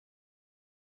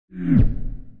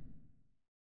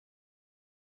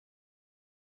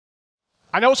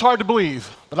I know it's hard to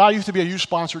believe, but I used to be a youth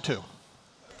sponsor too.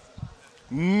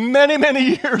 Many,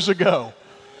 many years ago.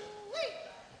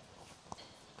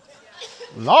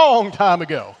 Long time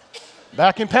ago,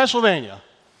 back in Pennsylvania.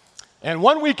 And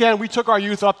one weekend, we took our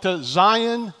youth up to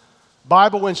Zion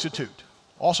Bible Institute,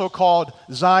 also called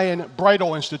Zion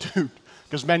Bridal Institute,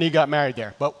 because many got married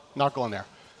there, but not going there.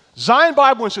 Zion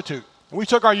Bible Institute, and we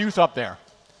took our youth up there.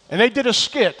 And they did a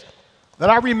skit that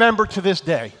I remember to this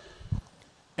day.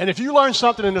 And if you learn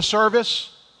something in the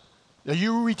service that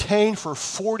you retain for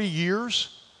 40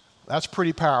 years, that's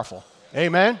pretty powerful.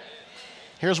 Amen?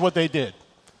 Here's what they did.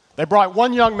 They brought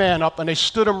one young man up, and they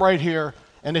stood him right here,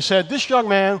 and they said, this young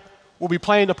man will be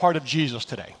playing the part of Jesus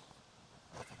today.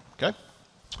 Okay?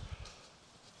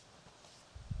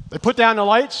 They put down the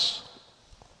lights.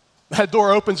 That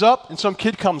door opens up, and some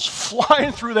kid comes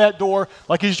flying through that door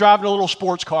like he's driving a little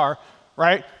sports car,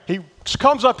 right? He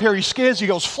comes up here, he skids, he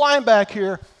goes flying back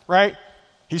here, right?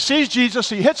 He sees Jesus,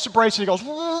 he hits the brakes, and he goes,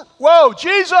 whoa,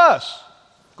 Jesus!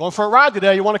 Going for a ride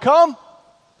today, you want to come?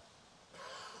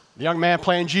 The young man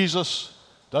playing Jesus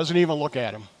doesn't even look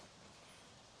at him.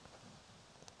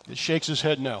 He shakes his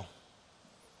head no.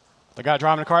 The guy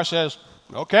driving the car says,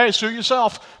 okay, suit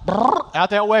yourself.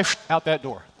 Out that way, out that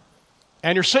door.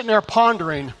 And you're sitting there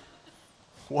pondering,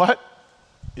 what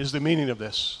is the meaning of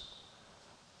this?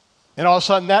 And all of a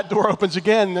sudden, that door opens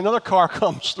again, and another car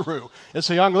comes through.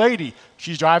 It's a young lady.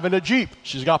 She's driving a Jeep.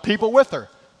 She's got people with her.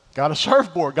 Got a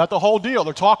surfboard, got the whole deal.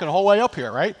 They're talking the whole way up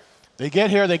here, right? They get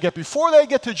here, before they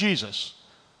get to Jesus,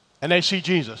 and they see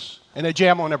Jesus, and they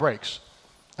jam on their brakes.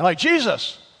 And like,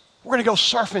 Jesus, we're going to go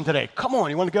surfing today. Come on,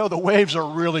 you want to go? The waves are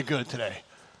really good today.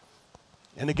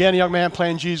 And again, the young man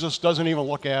playing Jesus doesn't even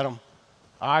look at him.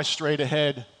 Eyes straight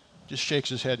ahead, just shakes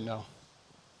his head no.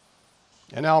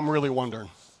 And now I'm really wondering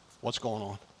what's going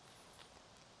on.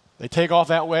 They take off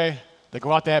that way, they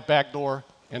go out that back door,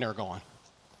 and they're gone.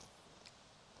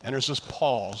 And there's this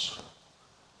pause.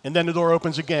 And then the door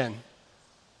opens again.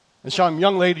 And some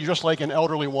young lady, just like an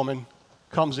elderly woman,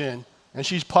 comes in, and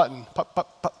she's putting, putt,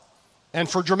 putt, putt. And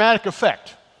for dramatic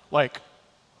effect, like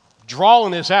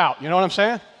drawing this out, you know what I'm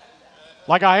saying?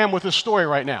 Like I am with this story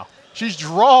right now. She's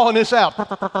drawing this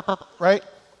out, right?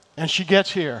 And she gets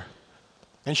here,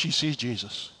 and she sees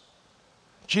Jesus.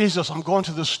 Jesus, I'm going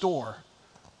to the store.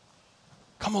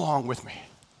 Come along with me.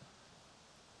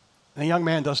 And the young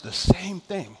man does the same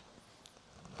thing.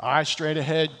 Eyes straight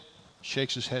ahead,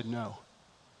 shakes his head no.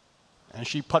 And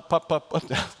she put,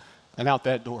 and out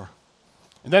that door.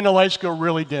 And then the lights go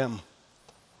really dim.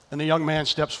 And the young man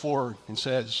steps forward and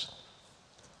says,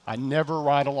 I never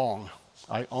ride along,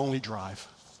 I only drive.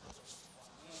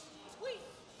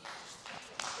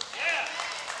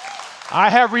 I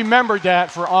have remembered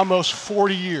that for almost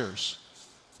 40 years.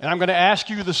 And I'm going to ask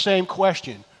you the same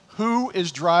question. Who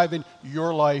is driving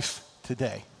your life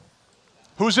today?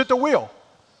 Who's at the wheel?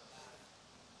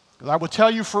 Because I will tell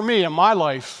you, for me, in my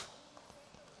life,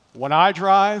 when I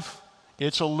drive,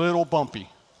 it's a little bumpy.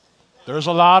 There's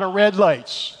a lot of red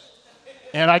lights.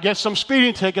 And I get some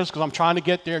speeding tickets because I'm trying to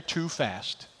get there too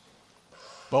fast.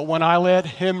 But when I let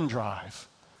him drive,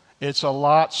 it's a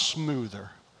lot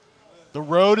smoother. The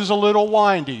road is a little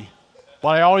windy,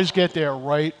 but I always get there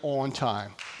right on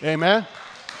time. Amen?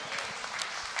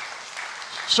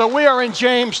 So we are in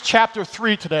James chapter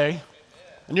 3 today,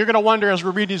 and you're going to wonder as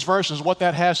we read these verses what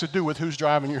that has to do with who's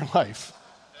driving your life.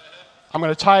 I'm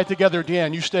going to tie it together at the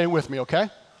end. You stay with me, okay? All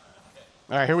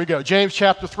right, here we go. James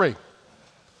chapter 3.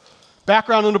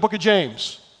 Background in the book of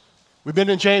James. We've been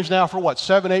in James now for what,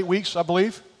 7, 8 weeks, I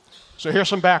believe? So here's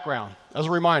some background as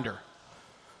a reminder.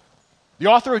 The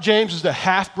author of James is the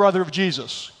half-brother of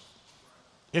Jesus.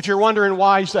 If you're wondering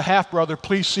why he's the half-brother,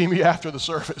 please see me after the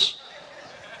service.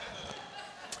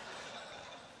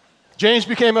 James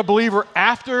became a believer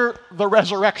after the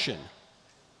resurrection.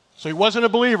 So he wasn't a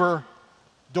believer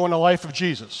during the life of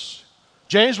Jesus.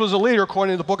 James was a leader,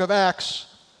 according to the book of Acts,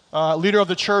 leader of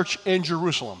the church in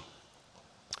Jerusalem.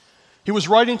 He was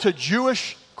writing to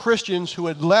Jewish Christians who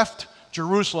had left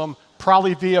Jerusalem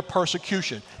probably via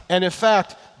persecution. And in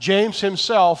fact, James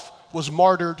himself was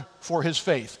martyred for his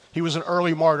faith. He was an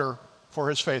early martyr for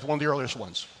his faith, one of the earliest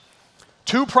ones.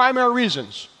 Two primary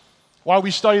reasons why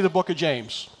we study the book of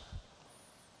James.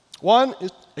 One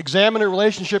is examine the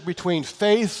relationship between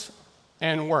faith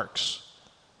and works.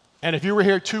 And if you were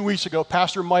here 2 weeks ago,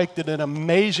 Pastor Mike did an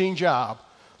amazing job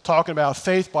talking about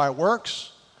faith by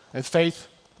works and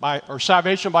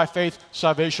salvation by faith,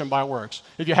 salvation by works.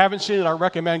 If you haven't seen it, I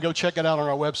recommend go check it out on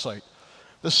our website.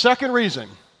 The second reason,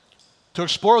 to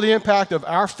explore the impact of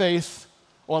our faith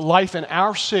on life in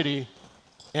our city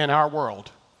in our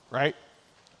world, right?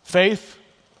 Faith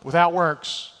without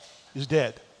works is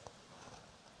dead.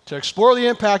 To explore the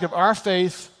impact of our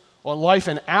faith on life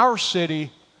in our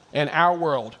city and our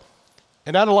world.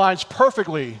 And that aligns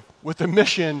perfectly with the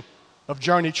mission of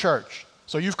Journey Church.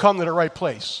 So you've come to the right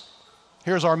place.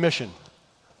 Here's our mission.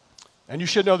 And you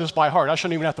should know this by heart. I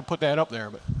shouldn't even have to put that up there,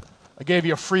 but I gave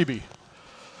you a freebie.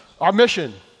 Our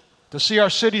mission, to see our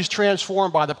cities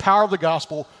transformed by the power of the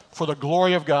gospel for the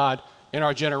glory of God in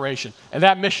our generation. And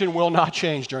that mission will not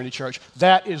change, Journey Church.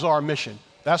 That is our mission.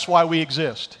 That's why we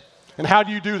exist. And how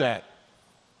do you do that?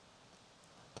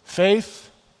 Faith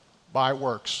by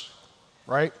works,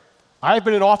 right? I've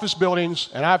been in office buildings,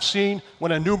 and I've seen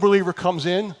when a new believer comes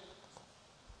in,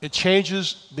 it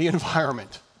changes the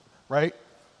environment, right?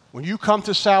 When you come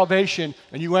to salvation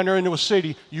and you enter into a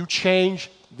city, you change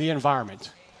the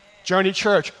environment. Journey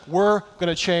Church, we're going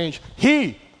to change.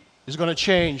 He is going to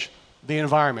change the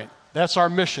environment. That's our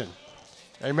mission.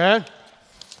 Amen?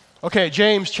 Okay,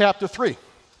 James chapter 3.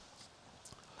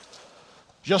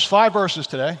 Just 5 verses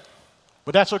today,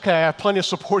 but that's okay. I have plenty of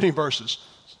supporting verses.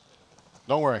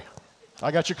 Don't worry.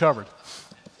 I got you covered.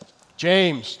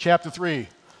 James chapter 3.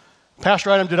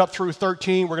 Pastor Adam did up through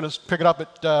 13. We're going to pick it up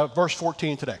at verse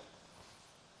 14 today.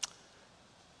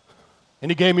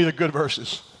 And he gave me the good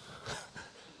verses.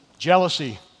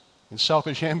 Jealousy and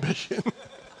selfish ambition.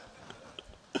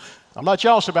 I'm not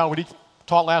jealous about what he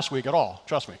taught last week at all.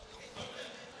 Trust me.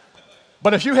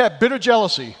 But if you have bitter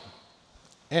jealousy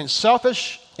and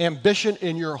selfish ambition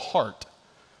in your heart,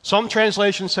 some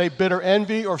translations say bitter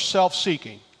envy or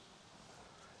self-seeking.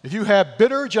 If you have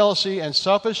bitter jealousy and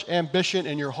selfish ambition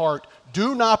in your heart,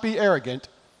 do not be arrogant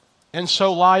and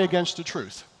so lie against the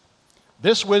truth.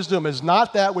 This wisdom is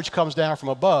not that which comes down from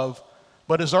above,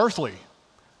 but is earthly,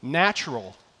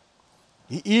 natural.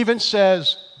 He even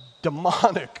says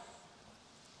demonic.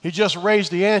 He just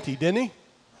raised the ante, didn't he?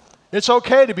 It's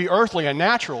okay to be earthly and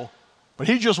natural, but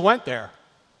he just went there.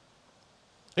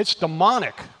 It's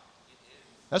demonic.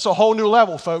 That's a whole new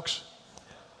level, folks.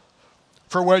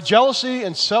 For where jealousy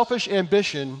and selfish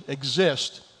ambition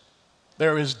exist,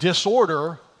 there is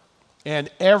disorder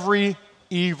and every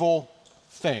evil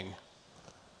thing.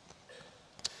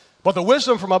 But the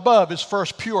wisdom from above is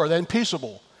first pure, then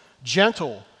peaceable,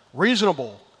 gentle,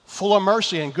 reasonable, full of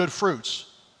mercy and good fruits,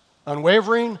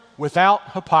 unwavering,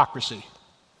 without hypocrisy.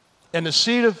 And the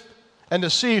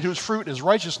seed whose fruit is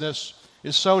righteousness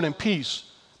is sown in peace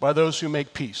by those who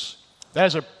make peace. That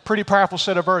is a pretty powerful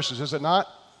set of verses, is it not?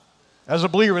 As a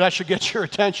believer, that should get your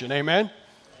attention, amen?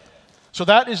 So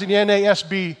that is the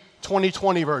NASB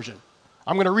 2020 version.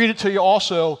 I'm going to read it to you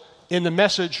also in the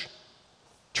Message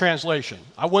translation.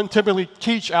 I wouldn't typically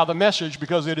teach out of the Message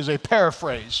because it is a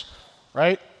paraphrase,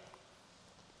 right?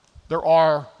 There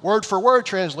are word-for-word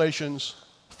translations,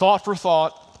 thought for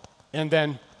thought, and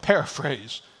then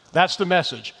paraphrase. That's the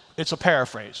Message. It's a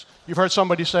paraphrase. You've heard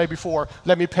somebody say before,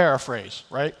 let me paraphrase,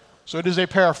 right? So it is a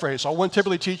paraphrase. So I wouldn't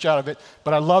typically teach out of it,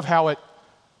 but I love how it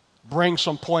brings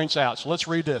some points out. So let's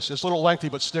read this. It's a little lengthy,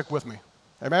 but stick with me.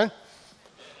 Amen?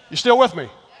 You still with me?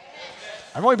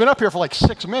 I've only been up here for like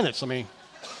 6 minutes. Here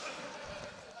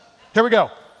we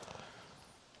go.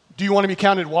 Do you want to be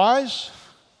counted wise?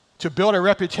 To build a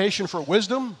reputation for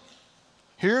wisdom?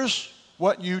 Here's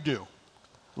what you do.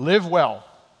 Live well.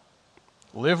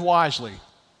 Live wisely.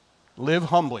 Live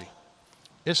humbly.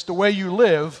 It's the way you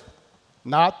live,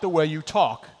 not the way you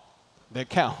talk, that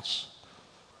counts.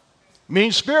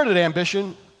 Mean-spirited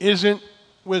ambition isn't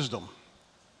wisdom.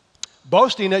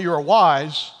 Boasting that you're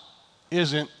wise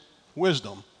isn't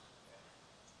wisdom.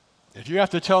 If you have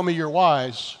to tell me you're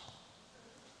wise,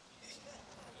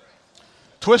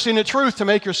 twisting the truth to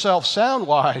make yourself sound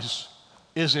wise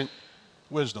isn't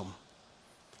wisdom.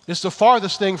 It's the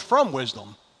farthest thing from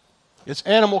wisdom. It's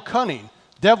animal cunning,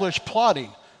 devilish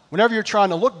plotting. Whenever you're trying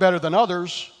to look better than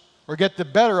others or get the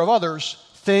better of others,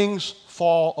 things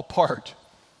fall apart.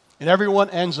 And everyone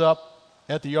ends up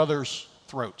at the other's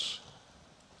throats.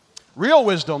 Real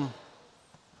wisdom,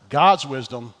 God's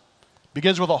wisdom,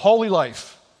 begins with a holy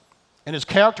life and is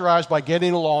characterized by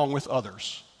getting along with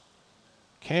others.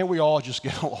 Can't we all just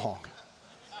get along?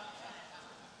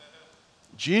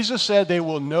 Jesus said they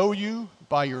will know you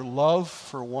by your love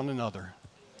for one another.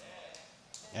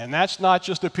 And that's not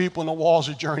just the people in the walls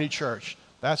of Journey Church.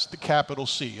 That's the capital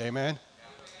C, amen?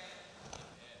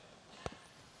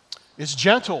 It's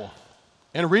gentle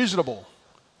and reasonable,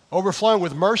 overflowing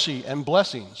with mercy and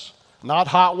blessings. Not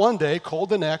hot one day, cold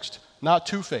the next, not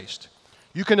two-faced.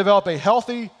 You can develop a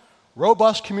healthy,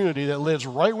 robust community that lives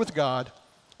right with God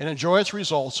and enjoy its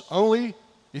results only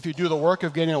if you do the work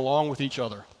of getting along with each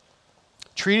other,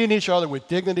 treating each other with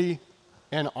dignity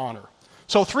and honor.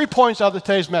 So 3 points out of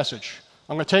today's message.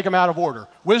 I'm going to take them out of order.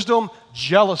 Wisdom,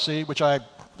 jealousy, which I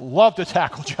love to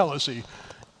tackle jealousy,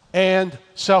 and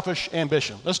selfish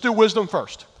ambition. Let's do wisdom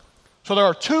first. So there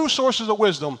are 2 sources of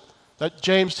wisdom that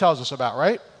James tells us about,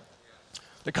 right?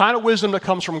 The kind of wisdom that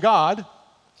comes from God,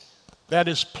 that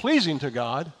is pleasing to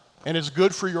God, and is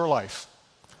good for your life.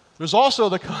 There's also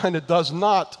the kind that does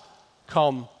not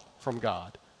come from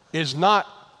God, is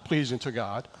not pleasing to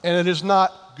God, and it is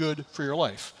not good for your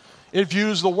life. It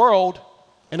views the world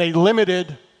in a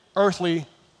limited earthly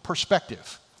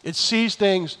perspective. It sees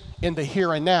things in the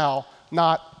here and now,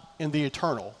 not in the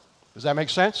eternal. Does that make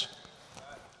sense?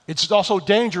 It's also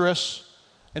dangerous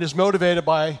and is motivated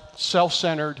by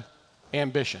self-centered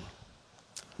ambition.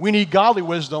 We need godly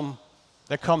wisdom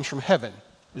that comes from heaven,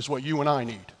 is what you and I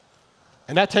need.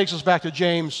 And that takes us back to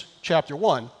James chapter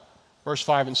 1, verse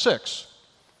 5 and 6.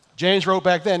 James wrote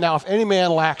back then, now if any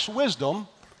man lacks wisdom,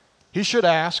 he should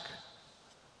ask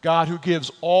God, who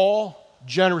gives all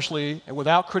generously and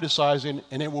without criticizing,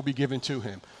 and it will be given to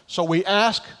him. So we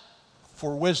ask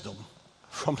for wisdom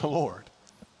from the Lord.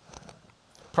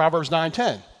 Proverbs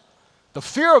 9:10. The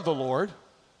fear of the Lord,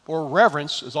 or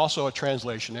reverence is also a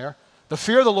translation there. The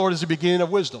fear of the Lord is the beginning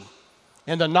of wisdom,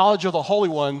 and the knowledge of the Holy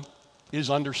One is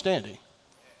understanding.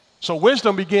 So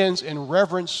wisdom begins in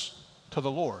reverence to the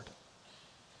Lord.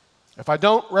 If I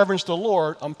don't reverence the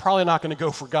Lord, I'm probably not going to go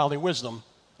for godly wisdom,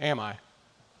 am I?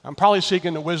 I'm probably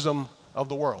seeking the wisdom of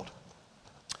the world.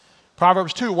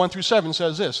 Proverbs 2, 1 through 7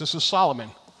 says this. This is Solomon.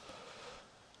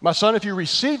 My son, if you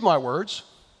receive my words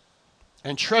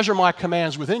and treasure my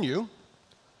commands within you,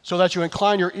 so that you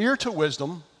incline your ear to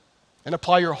wisdom and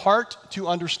apply your heart to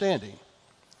understanding.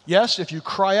 Yes, if you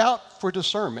cry out for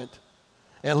discernment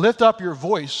and lift up your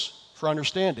voice for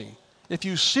understanding, if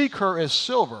you seek her as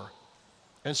silver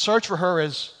and search for her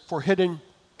as for hidden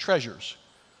treasures,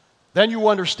 then you will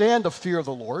understand the fear of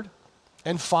the Lord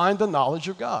and find the knowledge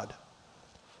of God.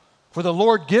 For the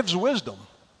Lord gives wisdom.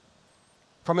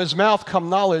 From his mouth come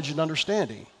knowledge and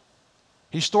understanding.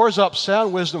 He stores up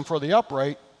sound wisdom for the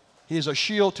upright. He is a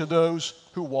shield to those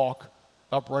who walk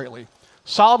uprightly.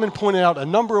 Solomon pointed out a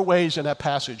number of ways in that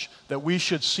passage that we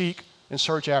should seek and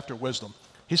search after wisdom.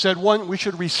 He said, 1, we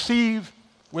should receive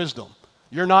wisdom.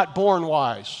 You're not born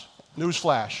wise.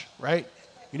 Newsflash, right?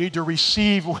 You need to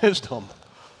receive wisdom.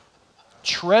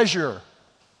 Treasure.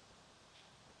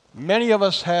 Many of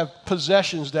us have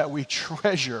possessions that we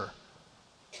treasure.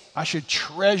 I should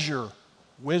treasure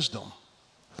wisdom.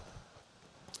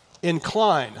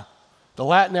 Incline. The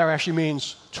Latin there actually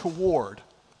means toward.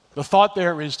 The thought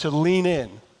there is to lean in,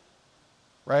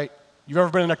 right? You've ever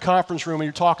been in a conference room and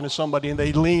you're talking to somebody and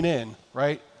they lean in,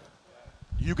 right?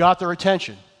 You got their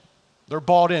attention. They're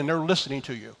bought in. They're listening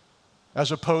to you,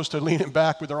 as opposed to leaning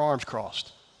back with their arms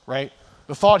crossed, right?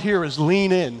 The thought here is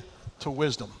lean in to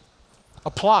wisdom.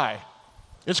 Apply.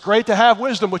 It's great to have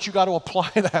wisdom, but you got to apply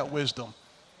that wisdom.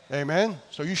 Amen?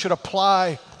 So you should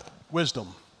apply wisdom.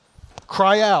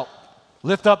 Cry out.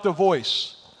 Lift up the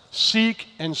voice. Seek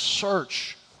and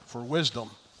search for wisdom.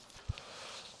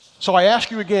 So I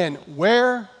ask you again,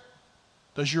 where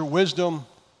does your wisdom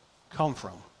come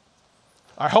from?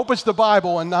 I hope it's the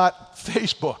Bible and not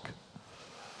Facebook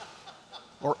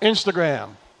or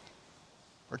Instagram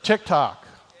or TikTok.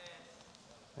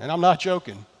 And I'm not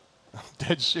joking. I'm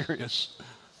dead serious.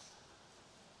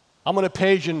 I'm on a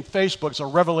page in Facebook. It's a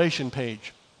Revelation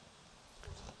page.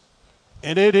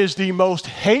 And it is the most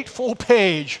hateful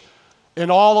page in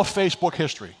all of Facebook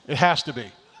history. It has to be.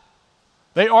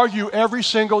 They argue every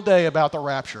single day about the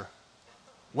rapture.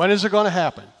 When is it going to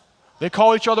happen? They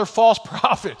call each other false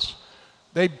prophets.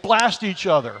 They blast each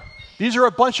other. These are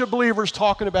a bunch of believers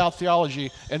talking about theology,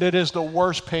 and it is the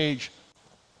worst page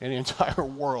in the entire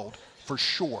world, for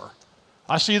sure.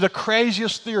 I see the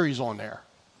craziest theories on there.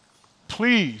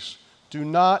 Please do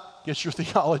not get your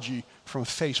theology from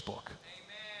Facebook.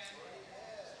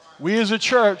 We as a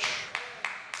church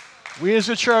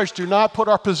do not put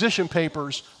our position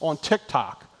papers on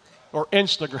TikTok or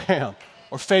Instagram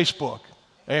or Facebook.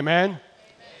 Amen?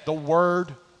 The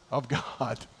Word of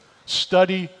God.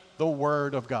 Study the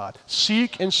Word of God.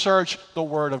 Seek and search the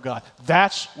Word of God.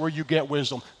 That's where you get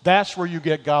wisdom. That's where you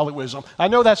get godly wisdom. I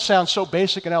know that sounds so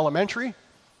basic and elementary,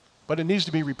 but it needs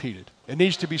to be repeated. It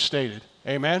needs to be stated.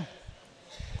 Amen?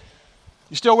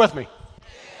 You still with me?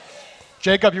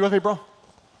 Jacob, you with me, bro?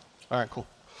 All right, cool.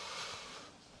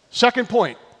 Second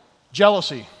point,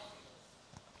 jealousy.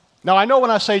 Now, I know when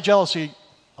I say jealousy,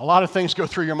 a lot of things go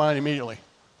through your mind immediately.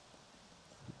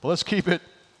 But let's keep it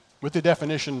with the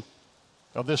definition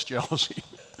of this jealousy.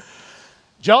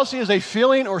 Jealousy is a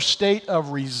feeling or state of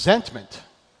resentment,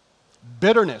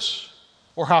 bitterness,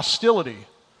 or hostility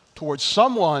towards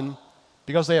someone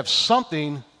because they have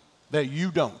something that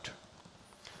you don't.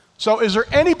 So is there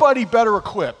anybody better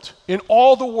equipped in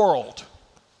all the world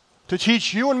to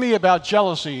teach you and me about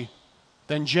jealousy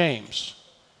than James,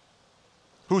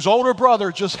 whose older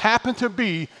brother just happened to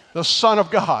be the Son of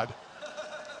God?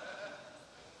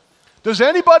 Does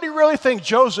anybody really think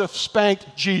Joseph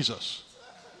spanked Jesus?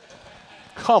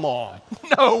 Come on,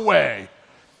 no way.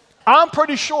 I'm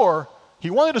pretty sure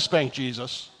he wanted to spank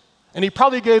Jesus, and he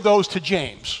probably gave those to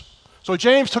James. So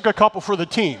James took a couple for the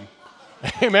team.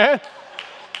 Amen?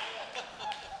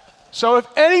 So if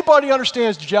anybody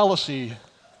understands jealousy,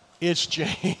 it's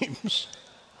James.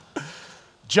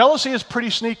 Jealousy is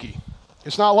pretty sneaky.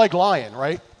 It's not like lying,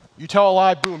 right? You tell a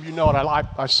lie, boom, you know it. I lied,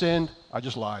 I sinned, I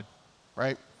just lied,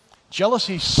 right?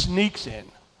 Jealousy sneaks in.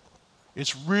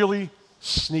 It's really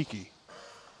sneaky.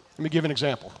 Let me give an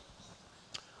example.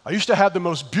 I used to have the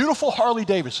most beautiful Harley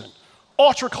Davidson,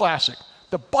 ultra classic,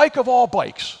 the bike of all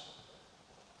bikes.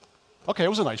 Okay, it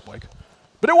was a nice bike.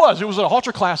 But it was an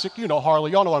ultra classic, you know,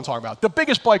 Harley, y'all know what I'm talking about. The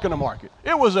biggest bike on the market.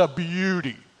 It was a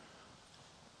beauty.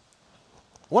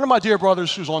 One of my dear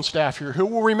brothers who's on staff here, who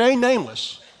will remain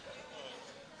nameless,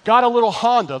 got a little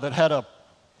Honda that had a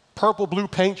purple-blue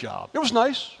paint job. It was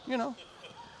nice, you know.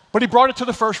 But he brought it to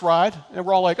the first ride, and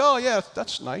we're all like, oh, yeah,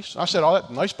 that's nice. I said, oh,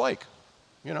 that nice bike,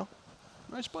 you know,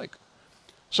 nice bike.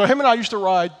 So him and I used to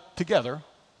ride together,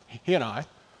 he and I,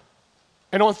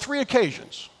 and on 3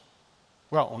 occasions,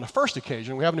 well, on the first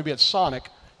occasion, we happened to be at Sonic,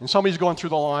 and somebody's going through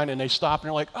the line, and they stop, and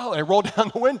they're like, oh, they roll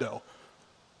down the window.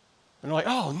 And they're like,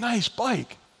 oh, nice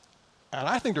bike. And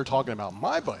I think they're talking about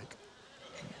my bike.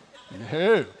 No,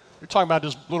 you're talking about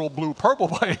this little blue-purple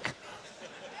bike.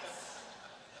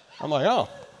 I'm like, oh,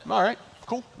 all right,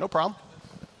 cool, no problem.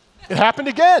 It happened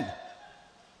again.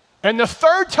 And the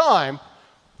third time,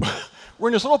 we're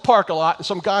in this little parking lot, and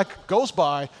some guy goes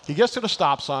by, he gets to the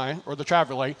stop sign, or the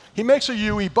traffic light, he makes a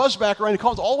U, he buzzes back around, he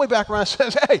comes all the way back around and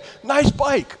says, hey, nice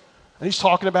bike. And he's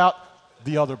talking about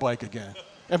the other bike again.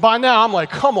 And by now, I'm like,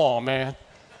 come on, man.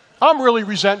 I'm really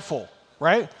resentful,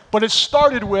 right? But it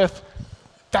started with,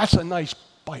 that's a nice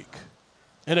bike.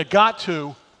 And it got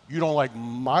to, you don't like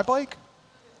my bike?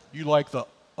 You like the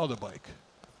other bike.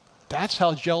 That's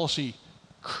how jealousy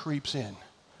creeps in.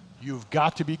 You've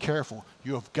got to be careful.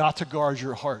 You have got to guard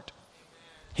your heart.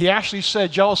 He actually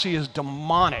said jealousy is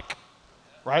demonic,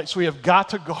 right? So we have got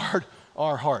to guard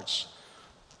our hearts.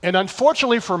 And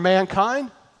unfortunately for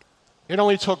mankind, it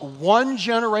only took 1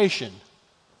 generation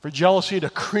for jealousy to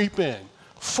creep in.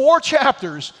 4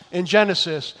 chapters in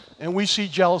Genesis, and we see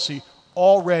jealousy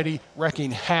already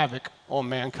wreaking havoc on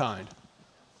mankind.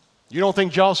 You don't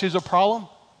think jealousy is a problem?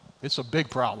 It's a big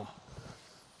problem.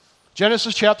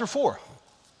 Genesis chapter 4.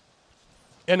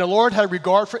 And the Lord had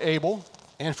regard for Abel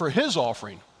and for his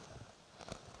offering.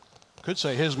 Could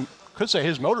say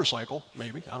his motorcycle,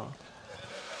 maybe, I don't know.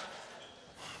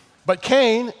 But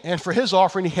Cain, and for his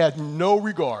offering, he had no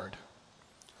regard.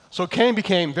 So Cain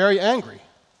became very angry,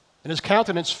 and his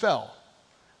countenance fell.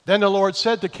 Then the Lord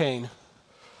said to Cain,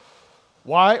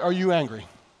 why are you angry?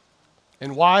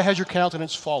 And why has your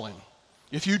countenance fallen?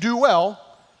 If you do well,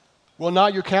 will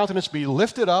not your countenance be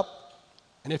lifted up?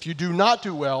 And if you do not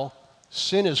do well,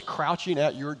 sin is crouching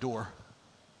at your door.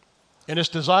 And its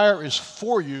desire is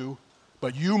for you,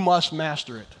 but you must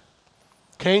master it.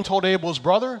 Cain told Abel his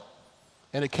brother,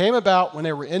 and it came about when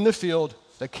they were in the field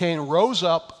that Cain rose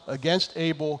up against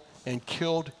Abel and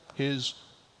killed his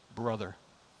brother.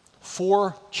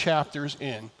 4 chapters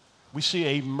in, we see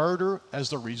a murder as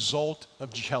the result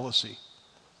of jealousy.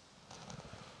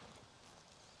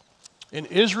 In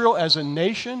Israel as a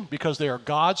nation, because they are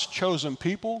God's chosen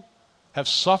people, have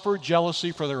suffered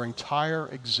jealousy for their entire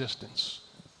existence.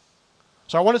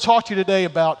 So I want to talk to you today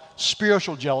about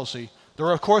spiritual jealousy.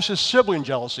 There, of course, is sibling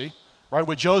jealousy, right,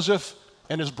 with Joseph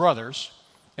and his brothers,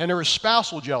 and there is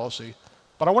spousal jealousy.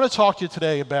 But I want to talk to you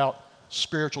today about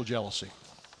spiritual jealousy.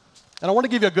 And I want to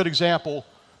give you a good example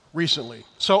recently.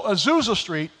 So Azusa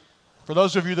Street, for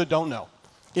those of you that don't know,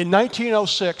 in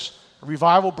 1906, a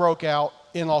revival broke out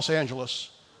in Los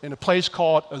Angeles in a place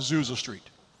called Azusa Street.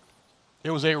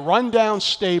 It was a rundown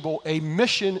stable, a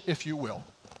mission, if you will,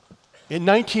 in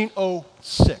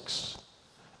 1906.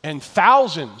 And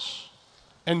thousands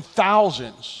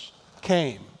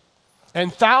came.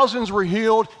 And thousands were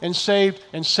healed and saved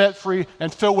and set free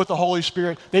and filled with the Holy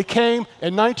Spirit. They came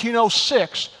in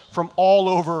 1906 from all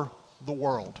over the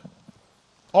world.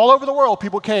 All over the world,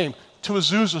 people came to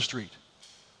Azusa Street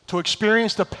to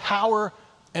experience the power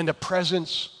and the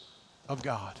presence of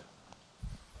God.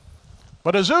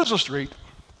 But Azusa Street,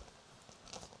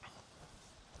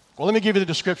 well, let me give you the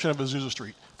description of Azusa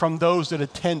Street from those that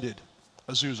attended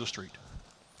Azusa Street.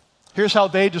 Here's how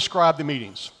they describe the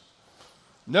meetings.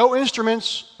 No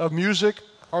instruments of music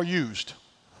are used.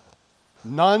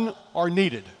 None are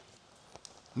needed.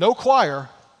 No choir.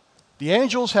 The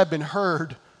angels have been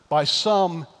heard by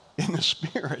some in the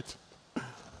Spirit.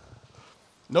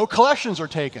 No collections are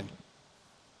taken.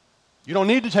 You don't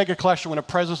need to take a collection when the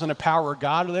presence and the power of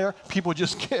God are there. People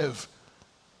just give.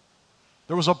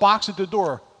 There was a box at the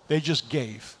door. They just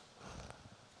gave.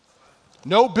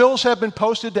 No bills have been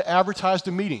posted to advertise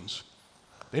the meetings.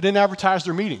 They didn't advertise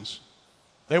their meetings.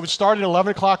 They would start at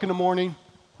 11 o'clock in the morning,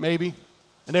 maybe,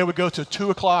 and they would go to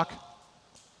 2 o'clock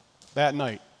that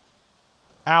night.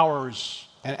 Hours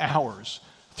and hours.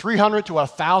 300 to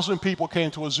 1,000 people came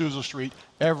to Azusa Street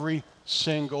every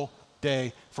single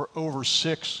day for over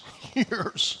 6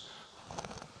 years.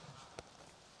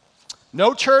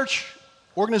 No church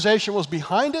organization was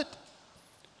behind it,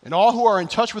 and all who are in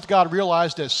touch with God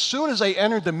realized as soon as they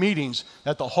entered the meetings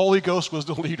that the Holy Ghost was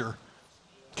the leader.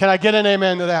 Can I get an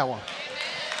amen to that one?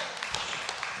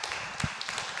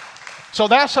 So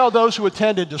that's how those who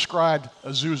attended described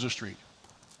Azusa Street.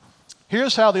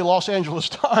 Here's how the Los Angeles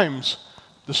Times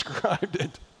described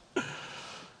it.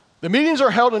 The meetings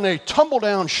are held in a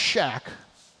tumble-down shack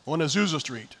on Azusa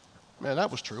Street. Man,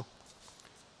 that was true.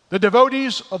 The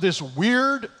devotees of this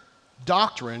weird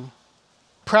doctrine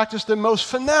practiced the most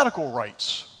fanatical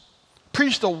rites,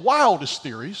 preached the wildest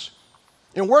theories,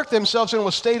 and worked themselves into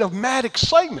a state of mad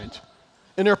excitement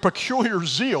in their peculiar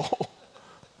zeal.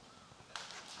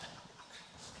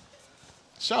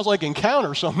 Sounds like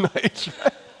Encounter some nights,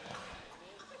 right?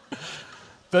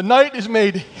 The night is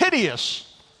made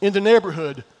hideous in the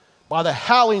neighborhood by the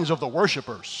howlings of the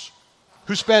worshipers,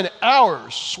 who spend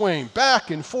hours swaying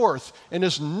back and forth in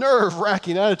this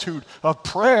nerve-wracking attitude of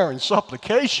prayer and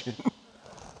supplication.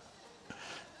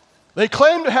 They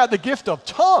claim to have the gift of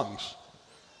tongues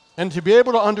and to be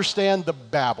able to understand the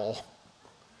babble.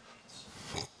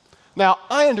 Now,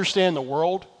 I understand the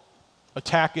world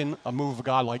attacking a move of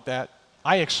God like that.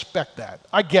 I expect that.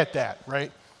 I get that,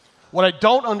 right? What I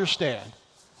don't understand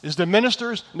is the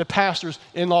ministers and the pastors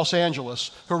in Los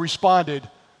Angeles who responded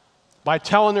by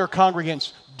telling their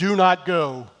congregants, do not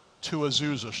go to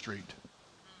Azusa Street.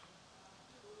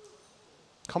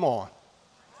 Come on.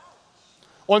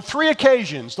 On 3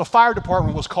 occasions, the fire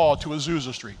department was called to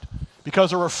Azusa Street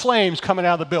because there were flames coming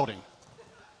out of the building.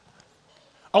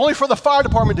 Only for the fire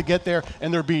department to get there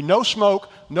and there'd be no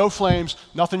smoke, no flames,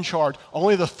 nothing charged.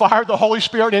 Only the fire of the Holy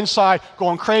Spirit inside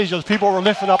going crazy as people were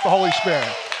lifting up the Holy Spirit.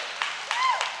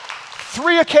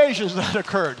 3 occasions that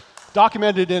occurred,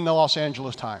 documented in the Los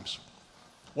Angeles Times.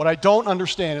 What I don't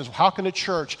understand is how can a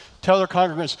church tell their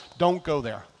congregants, don't go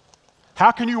there?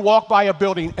 How can you walk by a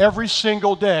building every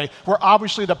single day where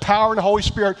obviously the power of the Holy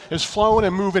Spirit is flowing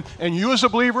and moving, and you as a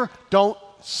believer don't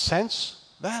sense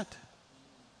that?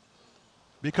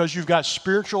 Because you've got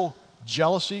spiritual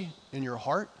jealousy in your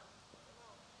heart?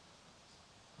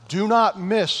 Do not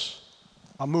miss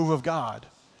a move of God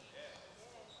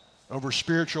over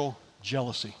spiritual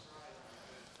jealousy.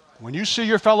 When you see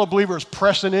your fellow believers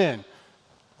pressing in,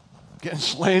 getting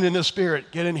slain in the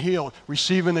Spirit, getting healed,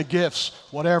 receiving the gifts,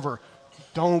 whatever,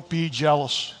 don't be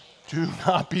jealous. Do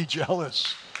not be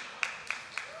jealous.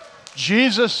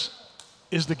 Jesus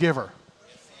is the giver.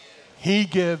 He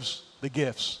gives the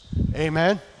gifts.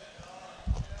 Amen?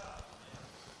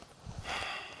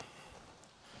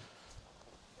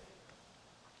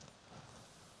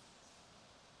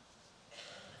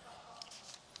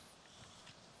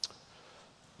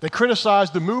 They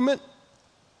criticized the movement.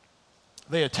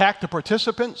 They attacked the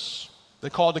participants. They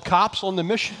called the cops on the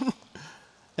mission.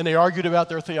 And they argued about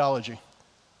their theology.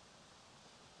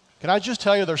 Can I just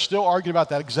tell you, they're still arguing about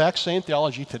that exact same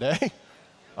theology today?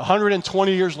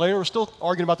 120 years later, we're still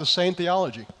arguing about the same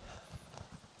theology.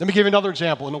 Let me give you another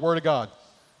example in the Word of God.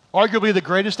 Arguably the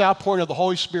greatest outpouring of the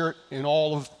Holy Spirit in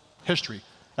all of history,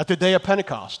 at the day of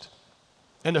Pentecost.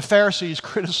 And the Pharisees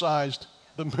criticized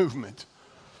the movement.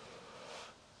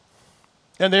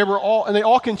 And they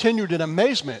all continued in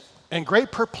amazement and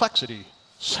great perplexity,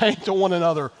 saying to one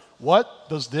another, what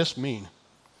does this mean?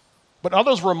 But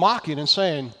others were mocking and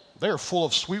saying, they are full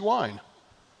of sweet wine.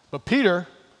 But Peter,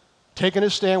 taking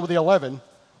his stand with the 11,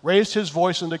 raised his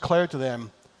voice and declared to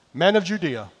them, men of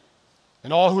Judea,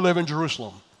 and all who live in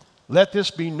Jerusalem, let this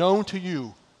be known to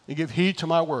you, and give heed to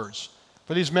my words.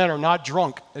 For these men are not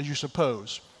drunk, as you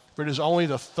suppose, for it is only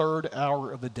the 3rd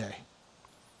hour of the day.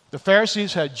 The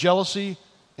Pharisees had jealousy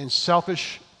and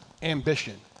selfish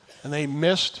ambition, and they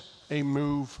missed a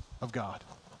move of God.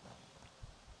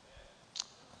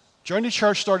 Journey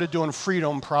Church started doing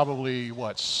freedom probably,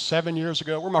 7 years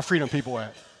ago? Where are my freedom people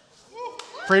at?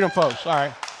 Freedom folks, all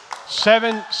right.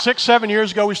 6, 7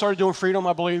 years ago, we started doing Freedom,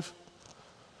 I believe.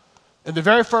 And the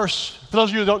very first, for those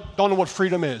of you who don't know what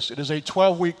Freedom is, it is a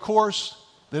 12-week course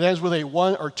that ends with a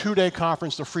 1 or 2 day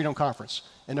conference, the Freedom Conference.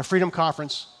 And the Freedom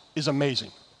Conference is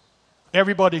amazing.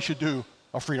 Everybody should do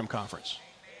a Freedom Conference.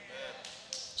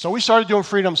 So we started doing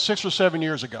Freedom 6 or 7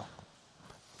 years ago.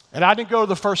 And I didn't go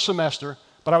the first semester,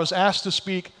 but I was asked to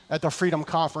speak at the Freedom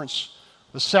Conference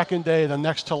the second day, the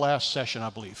next to last session, I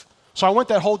believe. So I went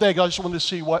that whole day because I just wanted to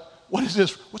see what is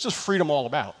this, what's this freedom all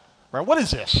about, right? What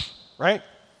is this, right?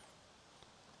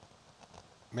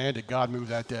 Man, did God move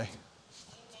that day.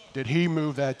 Did he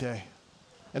move that day?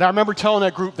 And I remember telling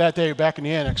that group that day back in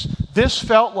the annex, this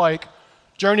felt like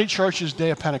Journey Church's day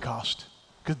of Pentecost,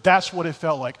 because that's what it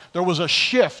felt like. There was a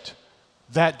shift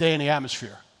that day in the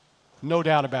atmosphere, no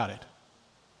doubt about it.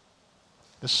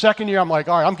 The second year, I'm like,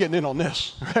 all right, I'm getting in on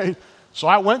this, right? So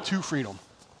I went to Freedom.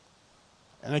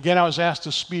 And again, I was asked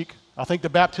to speak, I think the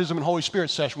Baptism and Holy Spirit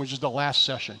session, which is the last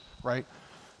session, right?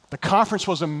 The conference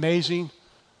was amazing.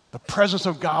 The presence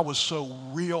of God was so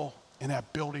real in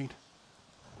that building.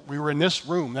 We were in this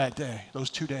room that day, those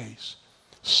 2 days.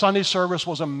 Sunday service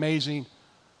was amazing.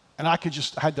 And I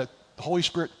had the Holy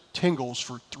Spirit tingles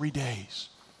for 3 days.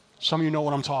 Some of you know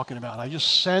what I'm talking about. I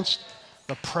just sensed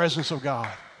the presence of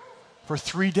God for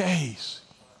 3 days.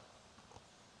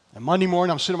 And Monday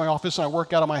morning, I'm sitting in my office and I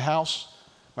work out of my house.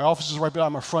 My office is right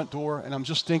behind my front door, and I'm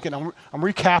just thinking, I'm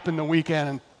recapping the weekend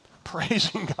and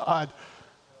praising God.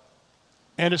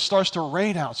 And it starts to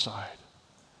rain outside.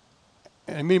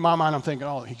 And in my mind, I'm thinking,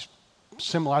 oh, he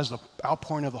symbolized the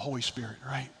outpouring of the Holy Spirit,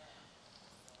 right?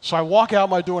 So I walk out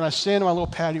my door and I stand in my little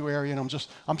patio area, and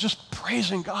I'm just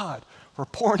praising God for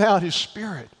pouring out his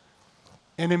Spirit.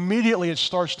 And immediately it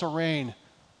starts to rain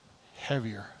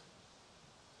heavier.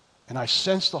 And I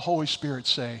sense the Holy Spirit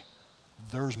say,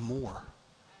 there's more.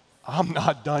 I'm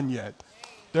not done yet.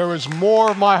 There is more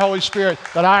of my Holy Spirit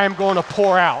that I am going to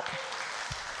pour out.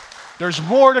 There's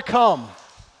more to come.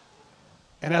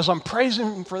 And as I'm praising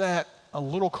him for that, a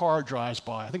little car drives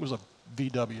by. I think it was a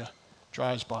VW,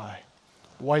 drives by.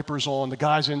 Wipers on, the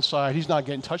guy's inside. He's not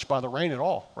getting touched by the rain at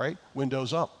all, right?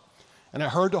 Windows up. And I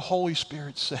heard the Holy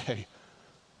Spirit say,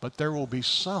 but there will be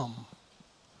some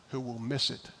who will miss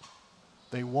it.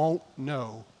 They won't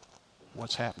know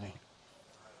what's happening.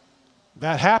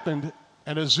 That happened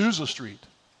at Azusa Street.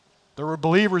 There were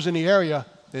believers in the area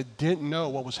that didn't know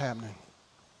what was happening.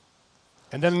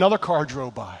 And then another car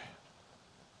drove by.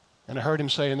 And I heard him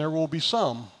say, and there will be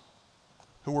some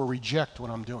who will reject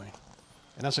what I'm doing.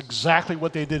 And that's exactly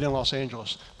what they did in Los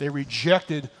Angeles. They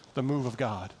rejected the move of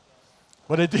God.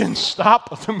 But it didn't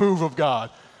stop the move of God.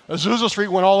 Azusa Street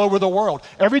went all over the world.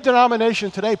 Every denomination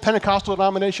today, Pentecostal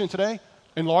denomination today,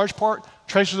 in large part,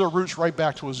 traces their roots right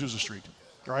back to Azusa Street.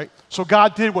 Right? So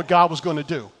God did what God was going to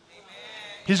do. Amen.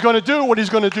 He's going to do what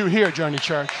he's going to do here, Journey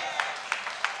Church.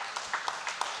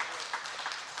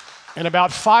 And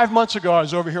about 5 months ago, I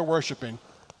was over here worshiping,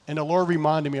 and the Lord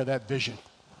reminded me of that vision.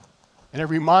 And it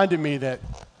reminded me that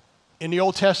in the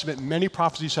Old Testament, many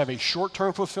prophecies have a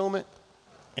short-term fulfillment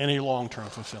and a long-term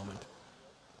fulfillment.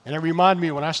 And it reminded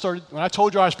me when I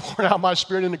told you I was pouring out my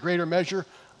Spirit in a greater measure,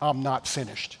 I'm not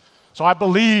finished. So I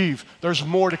believe there's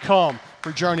more to come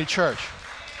for Journey Church.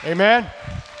 Amen?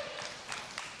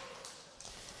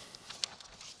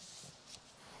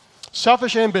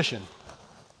 Selfish ambition.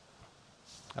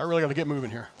 I really got to get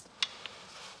moving here.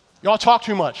 Y'all talk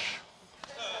too much.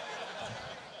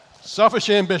 Selfish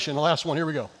ambition, the last one. Here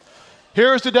we go.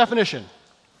 Here's the definition.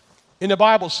 In the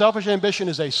Bible, selfish ambition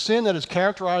is a sin that is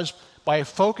characterized by a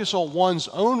focus on one's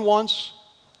own wants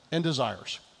and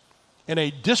desires and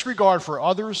a disregard for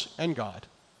others and God.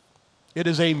 It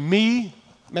is a me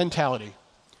mentality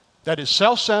that is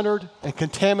self-centered and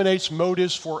contaminates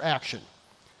motives for action.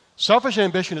 Selfish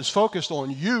ambition is focused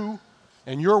on you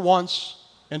and your wants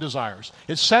and desires.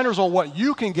 It centers on what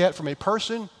you can get from a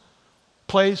person,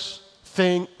 place,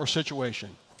 thing, or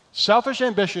situation. Selfish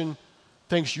ambition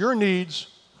thinks your needs,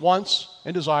 wants,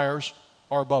 and desires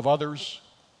are above others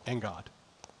and God.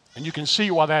 And you can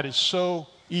see why that is so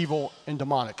evil and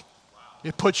demonic.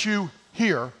 It puts you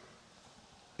here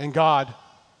and God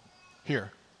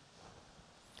here.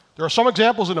 There are some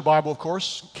examples in the Bible, of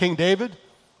course. King David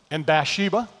and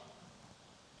Bathsheba.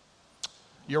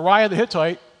 Uriah the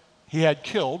Hittite, he had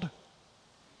killed.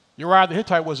 Uriah the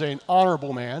Hittite was an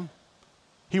honorable man.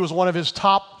 He was one of his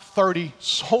top 30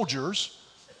 soldiers.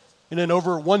 In an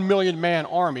over 1 million man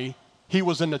army, he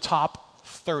was in the top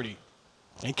 30.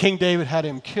 And King David had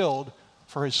him killed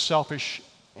for his selfish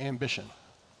ambition.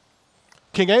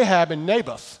 King Ahab and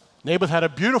Naboth. Naboth had a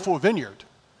beautiful vineyard.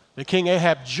 The King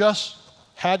Ahab just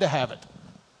had to have it.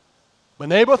 But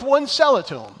Naboth wouldn't sell it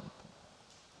to him.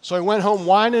 So he went home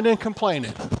whining and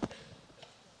complaining.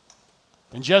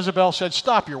 And Jezebel said,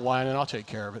 "Stop your whining, I'll take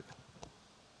care of it."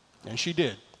 And she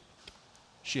did.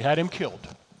 She had him killed.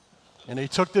 And they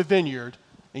took the vineyard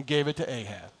and gave it to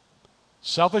Ahab.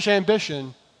 Selfish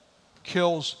ambition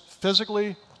kills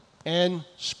physically and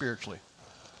spiritually.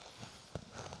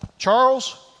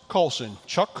 Charles Colson,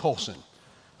 Chuck Colson,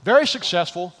 very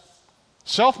successful,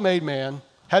 self-made man,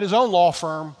 had his own law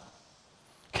firm,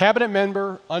 cabinet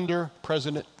member under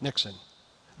President Nixon,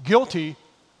 guilty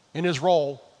in his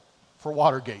role for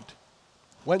Watergate,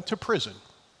 went to prison,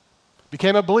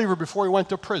 became a believer before he went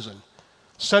to prison,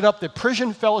 set up the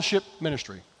Prison Fellowship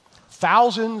Ministry.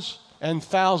 Thousands and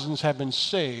thousands have been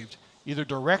saved either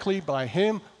directly by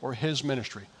him or his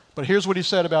ministry. But here's what he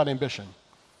said about ambition.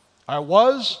 I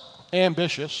was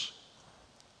ambitious,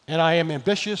 and I am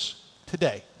ambitious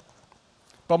today.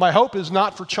 But my hope is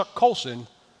not for Chuck Colson.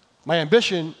 My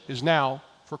ambition is now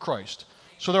for Christ.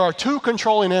 So there are two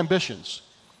controlling ambitions,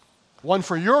 one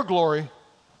for your glory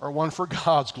or one for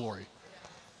God's glory.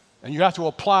 And you have to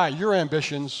apply your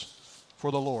ambitions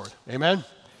for the Lord. Amen?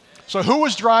 So who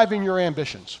is driving your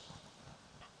ambitions?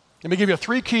 Let me give you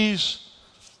 3 keys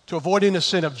to avoiding the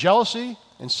sin of jealousy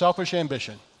and selfish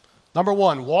ambition. Number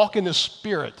 1, walk in the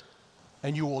Spirit,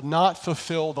 and you will not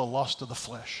fulfill the lust of the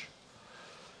flesh.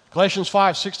 Galatians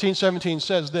 5:16-17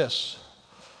 says this,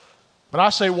 "But I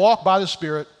say walk by the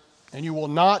Spirit, and you will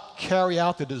not carry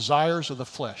out the desires of the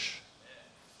flesh.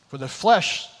 For the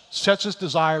flesh sets its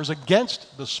desires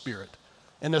against the Spirit,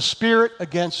 and the Spirit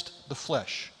against the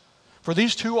flesh. For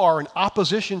these two are in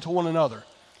opposition to one another,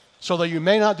 so that you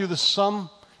may not do the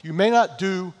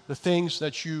things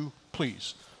that you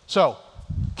please." So,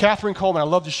 Catherine Coleman, I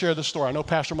love to share this story. I know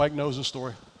Pastor Mike knows this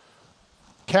story.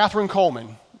 Catherine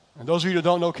Coleman, and those of you who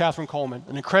don't know Catherine Coleman,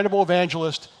 an incredible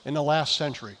evangelist in the last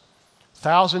century.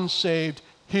 Thousands saved,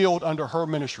 healed under her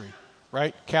ministry,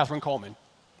 right? Catherine Coleman.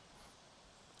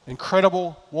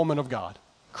 Incredible woman of God,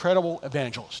 incredible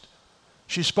evangelist.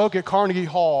 She spoke at Carnegie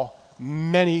Hall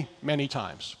many, many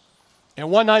times. And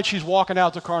one night she's walking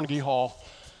out to Carnegie Hall.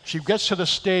 She gets to the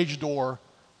stage door,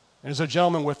 and there's a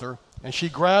gentleman with her, and she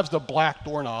grabs the black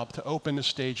doorknob to open the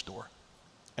stage door.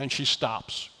 And she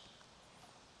stops.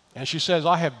 And she says,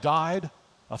 "I have died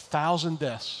 1,000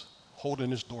 deaths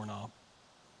holding this doorknob."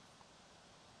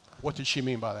 What did she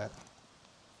mean by that?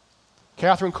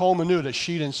 Catherine Coleman knew that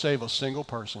she didn't save a single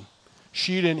person.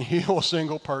 She didn't heal a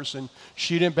single person.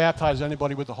 She didn't baptize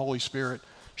anybody with the Holy Spirit.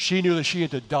 She knew that she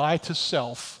had to die to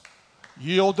self,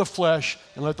 yield to flesh,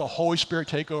 and let the Holy Spirit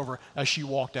take over as she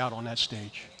walked out on that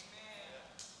stage.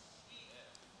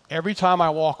 Every time I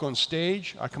walk on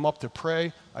stage, I come up to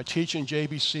pray, I teach in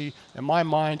JBC, in my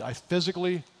mind, I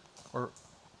physically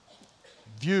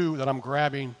view that I'm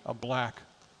grabbing a black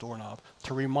doorknob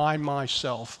to remind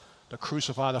myself to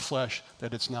crucify the flesh,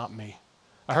 that it's not me.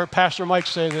 I heard Pastor Mike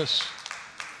say this.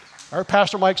 I heard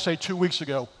Pastor Mike say 2 weeks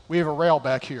ago, we have a rail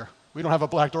back here. We don't have a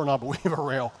black doorknob, but we have a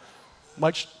rail.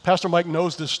 Pastor Mike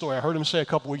knows this story. I heard him say a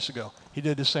couple weeks ago. He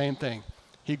did the same thing.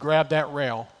 He grabbed that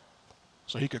rail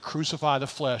so he could crucify the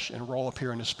flesh and roll up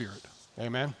here in the Spirit.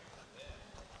 Amen?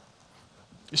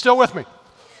 You still with me?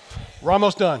 We're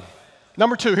almost done.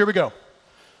 Number 2, here we go.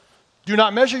 Do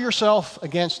not measure yourself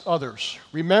against others.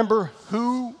 Remember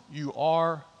who you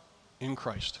are in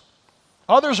Christ.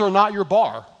 Others are not your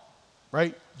bar,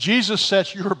 right? Jesus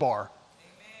sets your bar.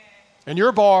 And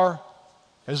your bar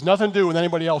has nothing to do with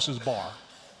anybody else's bar.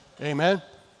 Amen?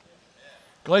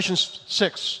 Galatians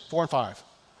 6:4-5.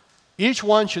 Each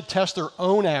one should test their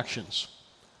own actions.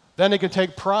 Then they can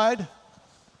take pride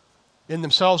in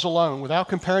themselves alone without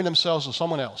comparing themselves to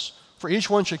someone else. For each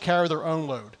one should carry their own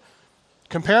load.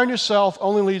 Comparing yourself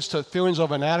only leads to feelings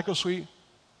of inadequacy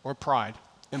or pride,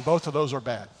 and both of those are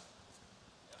bad.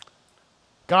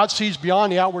 God sees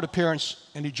beyond the outward appearance,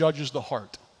 and he judges the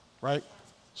heart, right?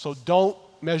 So don't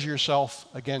measure yourself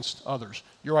against others.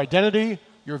 Your identity,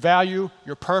 your value,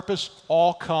 your purpose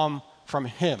all come from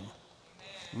him,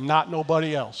 not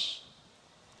nobody else,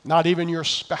 not even your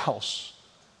spouse.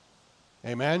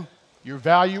 Amen? Your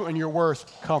value and your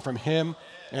worth come from him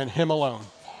and him alone.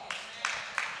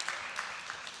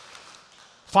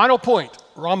 Final point,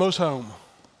 we're almost home.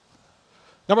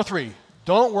 Number 3,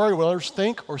 don't worry what others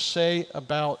think or say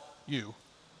about you.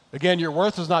 Again, your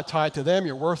worth is not tied to them.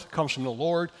 Your worth comes from the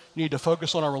Lord. You need to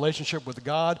focus on our relationship with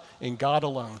God and God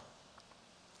alone.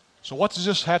 So what does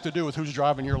this have to do with who's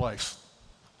driving your life?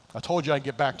 I told you I'd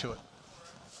get back to it,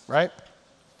 right?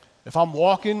 If I'm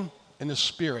walking in the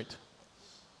Spirit,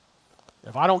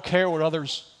 if I don't care what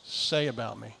others say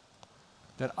about me,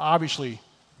 then obviously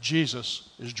Jesus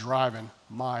is driving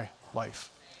my life.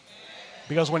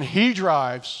 Because when he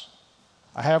drives,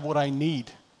 I have what I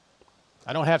need.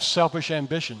 I don't have selfish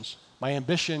ambitions. My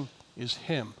ambition is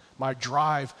him. My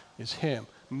drive is him.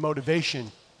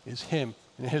 Motivation is him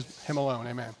and him alone.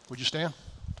 Amen. Would you stand?